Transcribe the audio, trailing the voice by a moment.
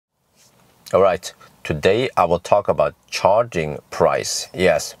All right, today I will talk about charging price.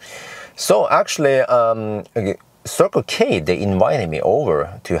 Yes. So actually, Circle K, they invited me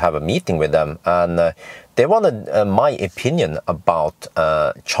over to have a meeting with them, and they wanted my opinion about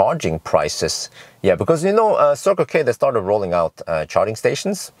charging prices. Yeah, because Circle K, they started rolling out charging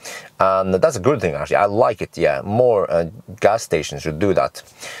stations, and that's a good thing actually. I like it. Yeah, more gas stations should do that.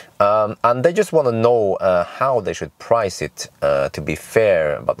 And they just want to know how they should price it to be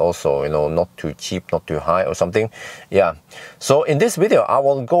fair, but also not too cheap, not too high or something. Yeah. So in this video, I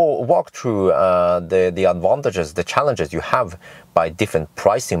will walk through the advantages, the challenges you have by different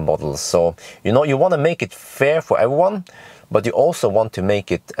pricing models. So you want to make it fair for everyone, but you also want to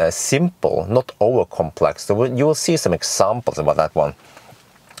make it simple, not over complex. So you will see some examples about that one.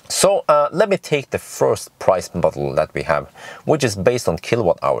 So let me take the first price model that we have, which is based on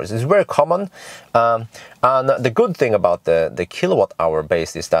kilowatt hours. It's very common, and the good thing about the kilowatt hour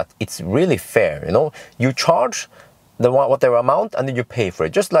base is that it's really fair. You charge whatever amount, and then you pay for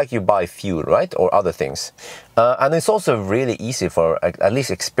it, just like you buy fuel, right, or other things. And it's also really easy for at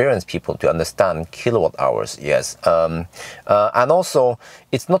least experienced people to understand kilowatt hours. Yes, and also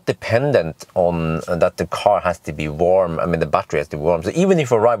it's not dependent on that the car has to be warm. I mean, the battery has to be warm. So even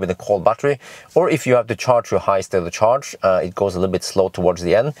if you arrive with a cold battery, or if you have to charge your high state of charge, it goes a little bit slow towards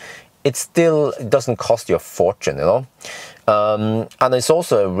the end. It doesn't cost you a fortune, and it's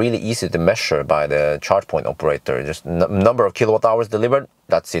also really easy to measure by the charge point operator. Just number of kilowatt hours delivered,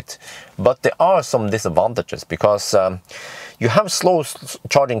 that's it. But there are some disadvantages because you have slow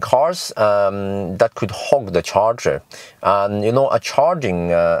charging cars that could hog the charger, and a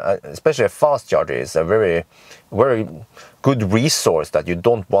charging, especially a fast charger, is a very, very good resource that you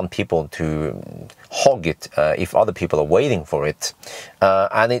don't want people to hog it if other people are waiting for it.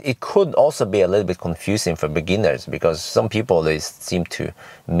 And it could also be a little bit confusing for beginners because some people, they seem to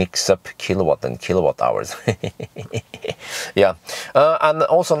mix up kilowatt and kilowatt hours. Yeah. And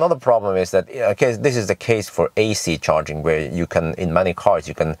also another problem is that, okay, this is the case for AC charging, where you can, in many cars,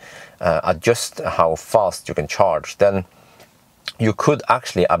 you can adjust how fast you can charge. Then you could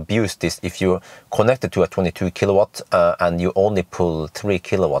actually abuse this if you connect it to a 22 kilowatt and you only pull 3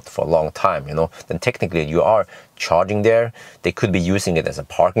 kilowatt for a long time, then technically you are charging there. They could be using it as a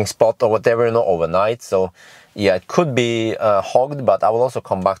parking spot or whatever, overnight. So yeah, it could be hogged, but I will also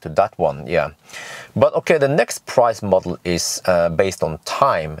come back to that one. Yeah. But okay, the next price model is based on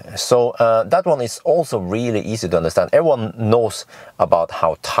time. So that one is also really easy to understand. Everyone knows about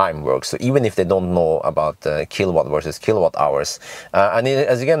how time works. So even if they don't know about kilowatt versus kilowatt hours, and it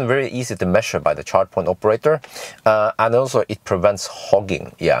is again very easy to measure by the charge point operator, and also it prevents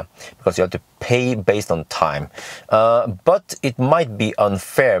hogging. Yeah, because you have to pay based on time. But it might be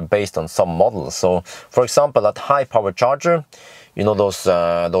unfair based on some models. So for example, at high power charger, those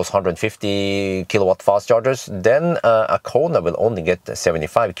 150 kilowatt fast chargers, then a Kona will only get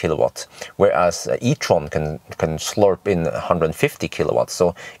 75 kilowatt, whereas e-tron can slurp in 150 kilowatts.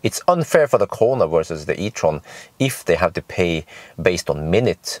 So it's unfair for the Kona versus the e-tron if they have to pay based on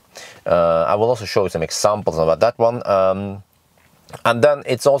minute. I will also show you some examples about that one. And then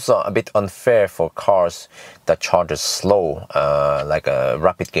it's also a bit unfair for cars that charges slow, like a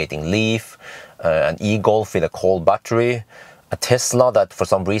rapid gating Leaf, an e-Golf with a cold battery, a Tesla that for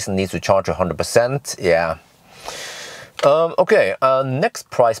some reason needs to charge 100%. Yeah. Okay, next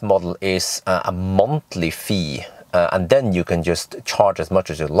price model is a monthly fee. And then you can just charge as much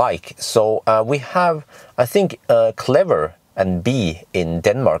as you like. So we have, I think, Clever and B in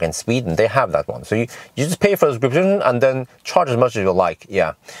Denmark and Sweden, they have that one. So you just pay for the subscription and then charge as much as you like.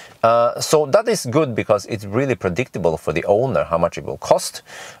 Yeah. So that is good because it's really predictable for the owner how much it will cost.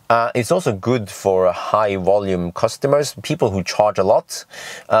 It's also good for high volume customers, people who charge a lot.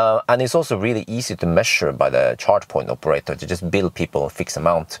 And it's also really easy to measure by the charge point operator to just bill people a fixed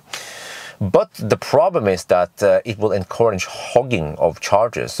amount. But the problem is that it will encourage hogging of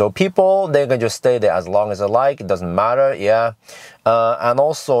charges. So people, they can just stay there as long as they like. It doesn't matter. Yeah. And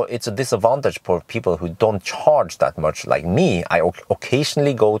also it's a disadvantage for people who don't charge that much. Like me, I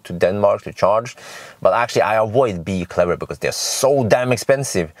occasionally go to Denmark to charge, but actually I avoid Be Clever because they're so damn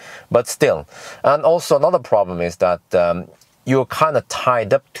expensive, but still. And also another problem is that you're kind of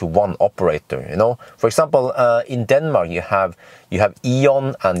tied up to one operator, For example, in Denmark, you have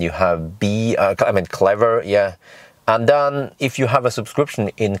Eon and you have Clever, yeah. And then if you have a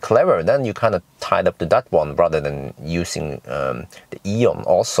subscription in Clever, then you kind of tied up to that one rather than using the Eon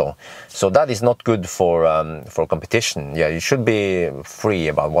also. So that is not good for competition. Yeah, you should be free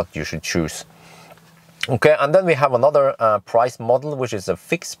about what you should choose. Okay, and then we have another price model, which is a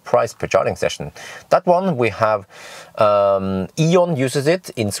fixed price per charging session. That one we have, Eon uses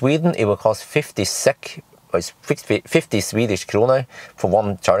it. In Sweden, it will cost 50 SEK, 50 Swedish kroner for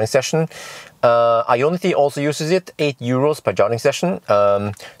one charging session. Ionity also uses it, 8 euros per charging session.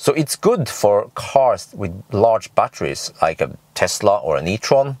 So it's good for cars with large batteries, like a Tesla or an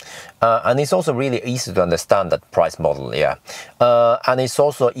e-tron. And it's also really easy to understand that price model, yeah. And it's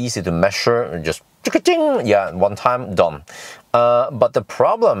also easy to measure, just yeah, one time, done. But the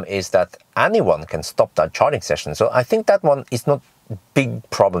problem is that anyone can stop that charging session. So I think that one is not a big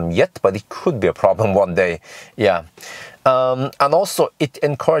problem yet, but it could be a problem one day, yeah. And also it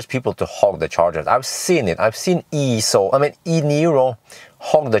encourages people to hog the chargers. I've seen it. I've seen e-Niro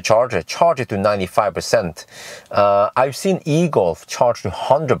hog the charger, charge it to 95%. I've seen e-Golf charge to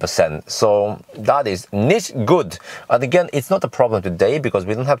 100%. So that is niche good. And again, it's not a problem today because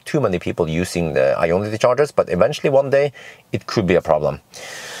we don't have too many people using the Ionity chargers, but eventually one day it could be a problem.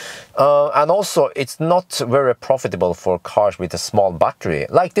 And also, it's not very profitable for cars with a small battery,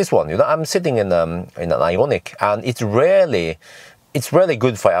 like this one. You know, I'm sitting in an Ioniq, and it's really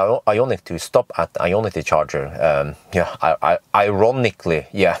good for Ioniq to stop at Ionity charger. Yeah, ironically,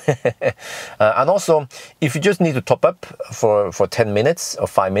 yeah. And also, if you just need to top up for 10 minutes or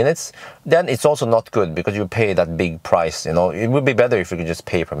 5 minutes, then it's also not good because you pay that big price. You know, it would be better if you could just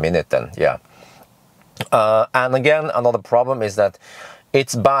pay per minute then. Yeah. And again, another problem is that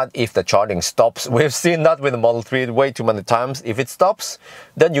it's bad if the charging stops. We've seen that with the Model 3 way too many times. If it stops,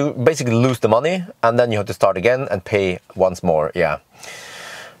 then you basically lose the money and then you have to start again and pay once more. Yeah.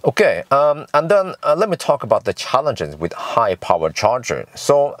 Okay, and then let me talk about the challenges with high power charger.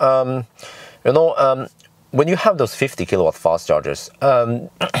 So, you know, when you have those 50 kilowatt fast chargers,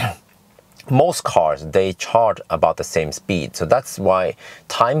 most cars, they charge about the same speed. So that's why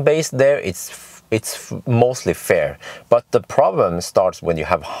time-based there, it's mostly fair. But the problem starts when you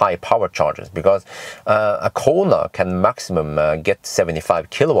have high power chargers, because a Kona can maximum get 75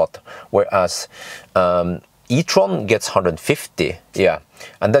 kilowatt, whereas e-tron gets 150, yeah.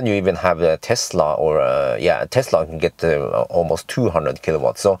 And then you even have a Tesla, or Tesla can get almost 200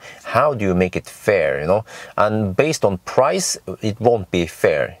 kilowatts. So how do you make it fair, you know? And based on price, it won't be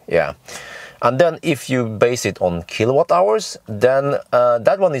fair, yeah. And then if you base it on kilowatt hours, then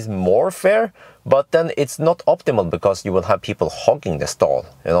that one is more fair, but then it's not optimal because you will have people hogging the stall,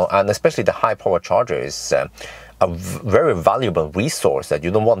 you know, and especially the high power charger is a very valuable resource that you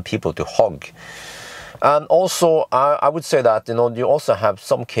don't want people to hog. And also, I would say that, you know, you also have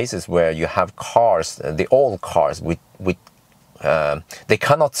some cases where you have cars, the old cars with they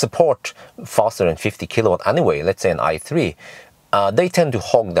cannot support faster than 50 kilowatt anyway, let's say an i3. They tend to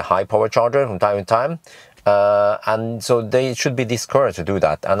hog the high power charger from time to time, and so they should be discouraged to do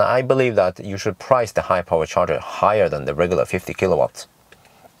that. And I believe that you should price the high power charger higher than the regular 50 kilowatts.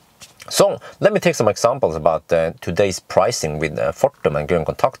 So let me take some examples about today's pricing with Fortum and Grønn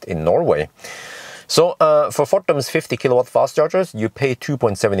Kontakt in Norway. So for Fortum's 50 kilowatt fast chargers, you pay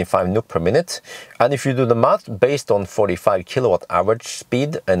 2.75 NOK per minute. And if you do the math based on 45 kilowatt average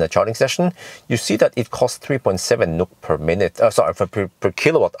speed in a charging session, you see that it costs 3.7 NOK per minute, per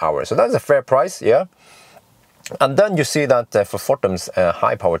kilowatt hour. So that's a fair price, yeah. And then you see that for Fortum's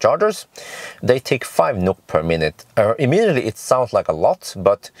high power chargers, they take 5 NOK per minute. Immediately it sounds like a lot,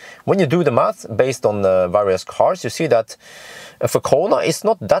 but when you do the math based on various cars, you see that for Kona, it's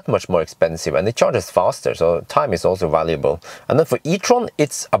not that much more expensive and it charges faster, so time is also valuable. And then for e-tron,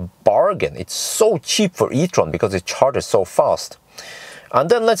 it's a bargain. It's so cheap for e-tron because it charges so fast. And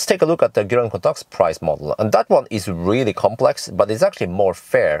then let's take a look at the Grønn Kontakt's price model. And that one is really complex, but it's actually more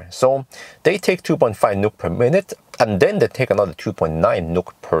fair. So they take 2.5 NOK per minute, and then they take another 2.9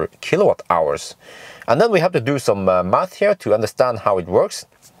 NOK per kilowatt hours. And then we have to do some math here to understand how it works.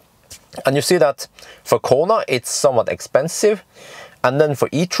 And you see that for Kona, it's somewhat expensive. And then for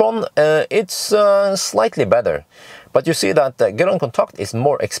e-tron, it's slightly better. But you see that Grønn Kontakt is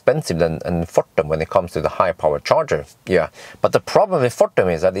more expensive than Fortum when it comes to the high power charger. Yeah, but the problem with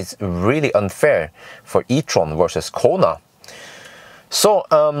Fortum is that it's really unfair for e-tron versus Kona. So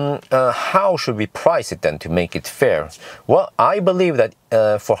how should we price it then to make it fair? Well, I believe that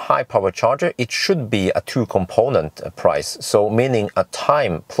for high power charger, it should be a two-component price. So meaning a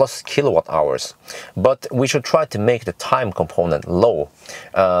time plus kilowatt hours. But we should try to make the time component low.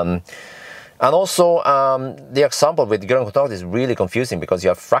 And also, the example with Grønn Kontakt is really confusing because you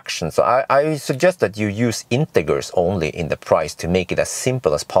have fractions. So I suggest that you use integers only in the price to make it as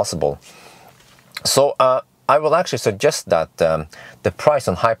simple as possible. So I will actually suggest that the price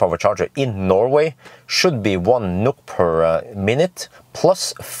on high power charger in Norway should be 1 NOK per minute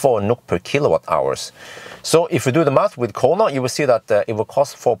plus 4 NOK per kilowatt hours. So if you do the math with Kona, you will see that it will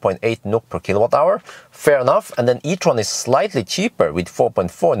cost 4.8 NOK per kilowatt hour. Fair enough. And then e-tron is slightly cheaper with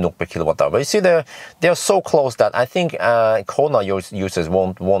 4.4 NOK per kilowatt hour. But you see, they are so close that I think Kona users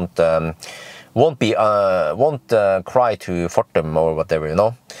won't cry to Fortum or whatever, you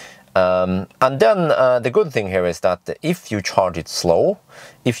know. And then the good thing here is that if you charge it slow,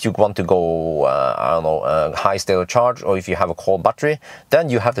 if you want to go, I don't know, high state of charge, or if you have a cold battery, then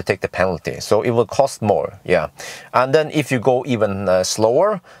you have to take the penalty. So it will cost more, yeah. And then if you go even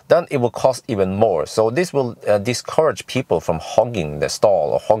slower, then it will cost even more. So this will discourage people from hogging the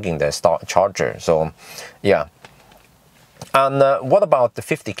stall or hogging the charger. So, yeah. And what about the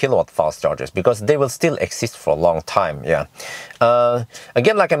 50 kilowatt fast chargers? Because they will still exist for a long time, yeah.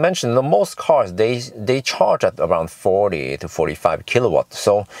 Again, like I mentioned, most cars, they charge at around 40 to 45 kilowatts.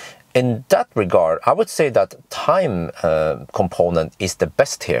 So in that regard, I would say that time component is the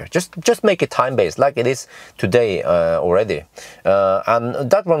best here. Just make it time-based, like it is today already.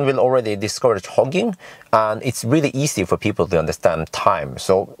 And that one will already discourage hogging, and it's really easy for people to understand time.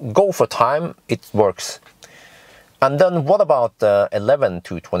 So go for time, it works. And then what about 11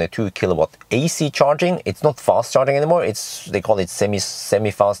 to 22 kilowatt AC charging? It's not fast charging anymore. They call it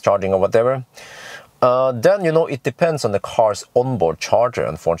semi-fast charging or whatever. Then, you know, it depends on the car's onboard charger,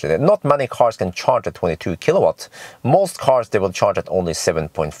 unfortunately. Not many cars can charge at 22 kilowatt. Most cars, they will charge at only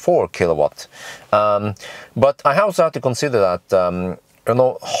 7.4 kilowatt. But I also have to consider that you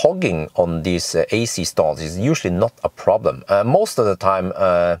know, hogging on these AC stalls is usually not a problem. Most of the time,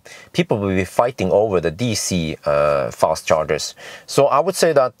 people will be fighting over the DC fast chargers. So I would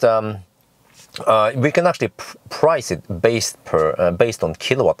say that we can actually price it based on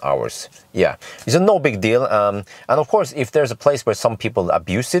kilowatt hours. Yeah, it's a no big deal. And of course, if there's a place where some people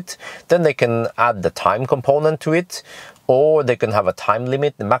abuse it, then they can add the time component to it. Or they can have a time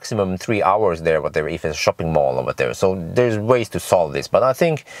limit, the maximum 3 hours there, whatever, if it's a shopping mall or whatever. So there's ways to solve this. But I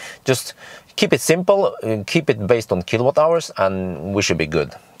think just keep it simple, keep it based on kilowatt hours, and we should be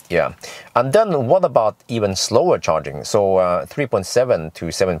good. Yeah. And then what about even slower charging? So 3.7 to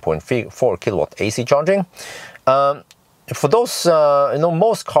 7.4 kilowatt AC charging. For those, you know,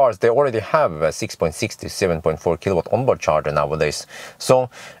 most cars, they already have a 6.6 to 7.4 kilowatt onboard charger nowadays. So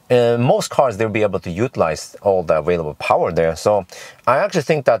most cars, they'll be able to utilize all the available power there. So I actually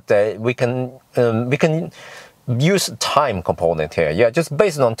think that we can use time component here. Yeah, just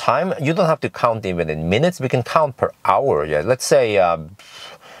based on time, you don't have to count even in minutes. We can count per hour. Yeah, let's say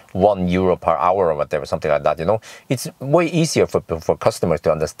 €1 per hour or whatever, something like that. You know, it's way easier for customers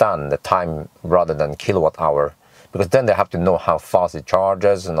to understand the time rather than kilowatt hour, because then they have to know how fast it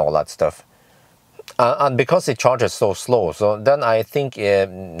charges and all that stuff. And because it charges so slow, so then I think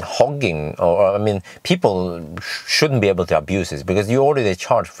hogging, or I mean, people shouldn't be able to abuse it, because you already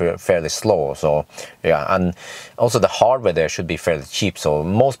charge fairly slow. So yeah, and also the hardware there should be fairly cheap. So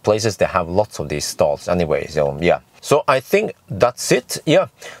most places, they have lots of these stalls anyway. So yeah. So I think that's it. Yeah.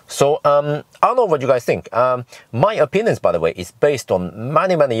 So I don't know what you guys think. My opinions, by the way, is based on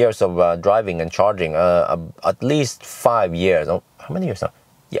many years of driving and charging. At least 5 years. Oh, how many years now?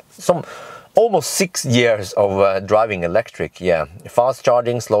 Yeah, almost 6 years of driving electric. Yeah, fast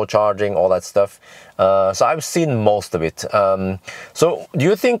charging, slow charging, all that stuff. So I've seen most of it. So do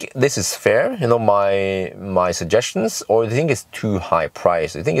you think this is fair, you know, my suggestions, or do you think it's too high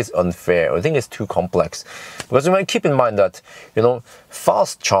price? Do you think it's unfair, or do you think it's too complex? Because you might keep in mind that, you know,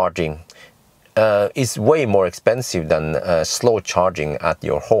 fast charging is way more expensive than slow charging at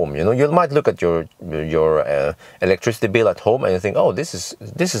your home. You know, you might look at your electricity bill at home and you think, oh, this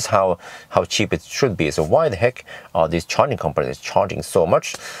is how cheap it should be. So why the heck are these charging companies charging so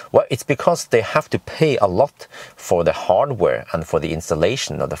much? Well, it's because they have to pay a lot for the hardware and for the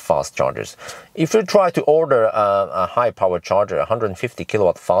installation of the fast chargers. If you try to order a high power charger, 150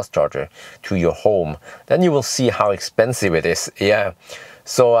 kilowatt fast charger to your home, then you will see how expensive it is. Yeah.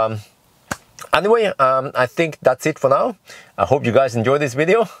 So anyway, I think that's it for now. I hope you guys enjoyed this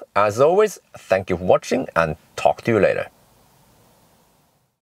video. As always, thank you for watching, and talk to you later.